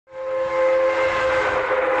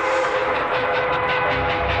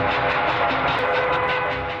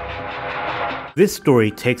This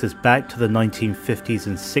story takes us back to the 1950s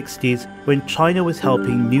and 60s when China was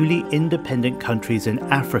helping newly independent countries in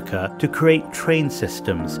Africa to create train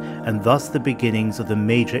systems and thus the beginnings of the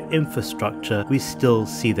major infrastructure we still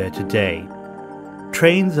see there today.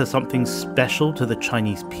 Trains are something special to the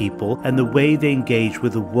Chinese people and the way they engage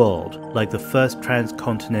with the world, like the First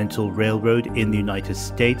Transcontinental Railroad in the United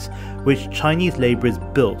States, which Chinese laborers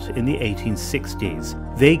built in the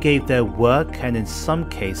 1860s. They gave their work and in some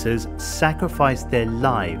cases sacrificed their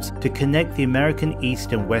lives to connect the American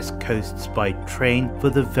East and West coasts by train for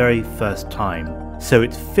the very first time. So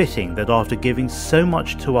it's fitting that after giving so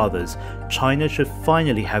much to others, China should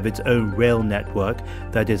finally have its own rail network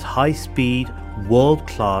that is high speed,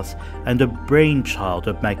 world-class, and a brainchild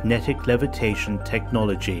of magnetic levitation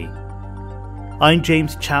technology. I'm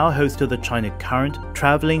James Chau, host of the China Current.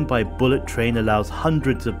 Traveling by bullet train allows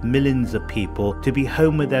hundreds of millions of people to be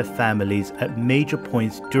home with their families at major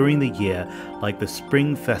points during the year, like the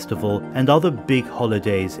Spring Festival and other big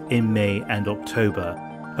holidays in May and October.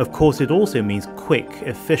 Of course, it also means quick,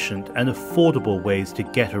 efficient, and affordable ways to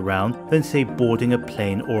get around than, say, boarding a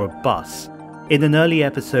plane or a bus. In an early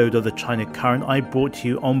episode of the China Current, I brought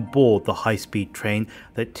you on board the high-speed train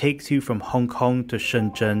that takes you from Hong Kong to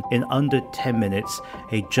Shenzhen in under 10 minutes,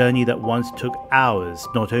 a journey that once took hours,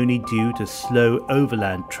 not only due to slow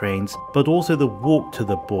overland trains, but also the walk to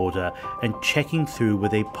the border and checking through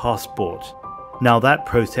with a passport. Now that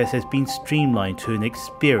process has been streamlined to an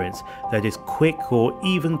experience that is quick or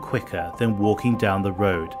even quicker than walking down the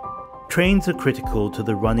road. Trains are critical to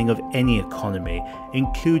the running of any economy,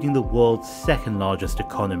 including the world's second largest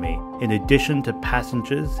economy. In addition to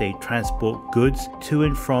passengers, they transport goods to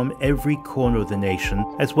and from every corner of the nation,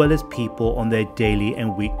 as well as people on their daily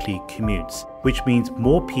and weekly commutes, which means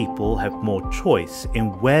more people have more choice in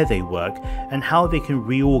where they work and how they can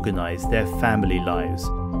reorganize their family lives.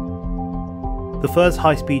 The first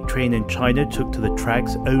high-speed train in China took to the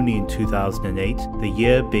tracks only in 2008, the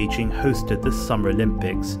year Beijing hosted the Summer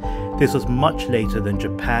Olympics. This was much later than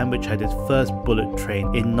Japan, which had its first bullet train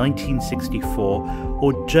in 1964,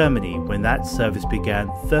 or Germany, when that service began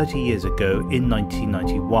 30 years ago in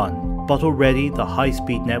 1991. But already the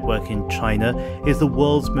high-speed network in China is the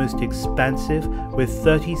world's most expansive, with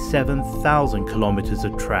 37,000 kilometers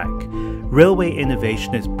of track. Railway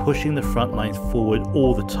innovation is pushing the front lines forward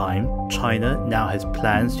all the time. China now has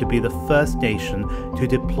plans to be the first nation to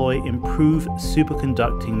deploy improved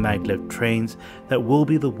superconducting maglev trains that will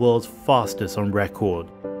be the world's fastest on record.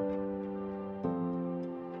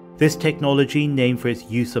 This technology, named for its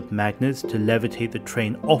use of magnets to levitate the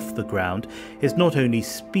train off the ground, is not only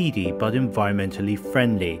speedy but environmentally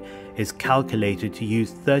friendly. It's calculated to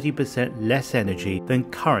use 30% less energy than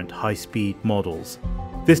current high-speed models.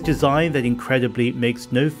 This design that incredibly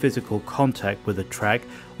makes no physical contact with the track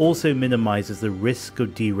also minimizes the risk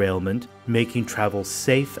of derailment, making travel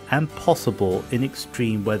safe and possible in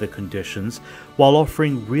extreme weather conditions, while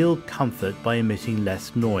offering real comfort by emitting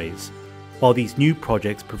less noise. While these new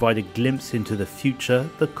projects provide a glimpse into the future,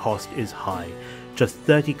 the cost is high. Just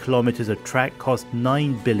 30 kilometers of track cost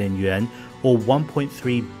 9 billion yuan or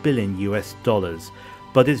 1.3 billion US dollars,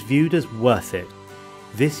 but is viewed as worth it.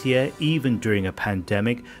 This year, even during a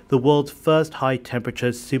pandemic, the world's first high-temperature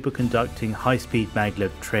superconducting high-speed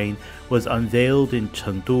maglev train was unveiled in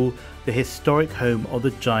Chengdu, the historic home of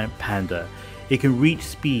the giant panda. It can reach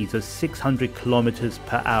speeds of 600 kilometers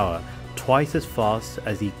per hour, twice as fast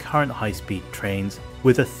as the current high-speed trains,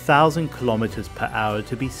 with 1,000 kilometers per hour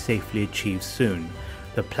to be safely achieved soon.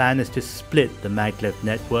 The plan is to split the maglev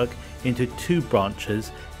network into two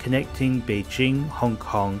branches connecting Beijing, Hong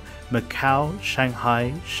Kong, Macau,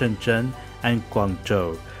 Shanghai, Shenzhen, and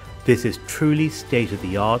Guangzhou. This is truly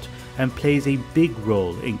state-of-the-art and plays a big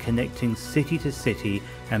role in connecting city to city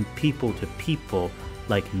and people to people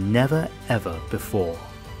like never ever before.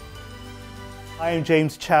 I am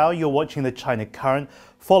James Chau, you're watching the China Current.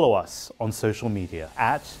 Follow us on social media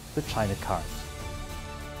at the China Current.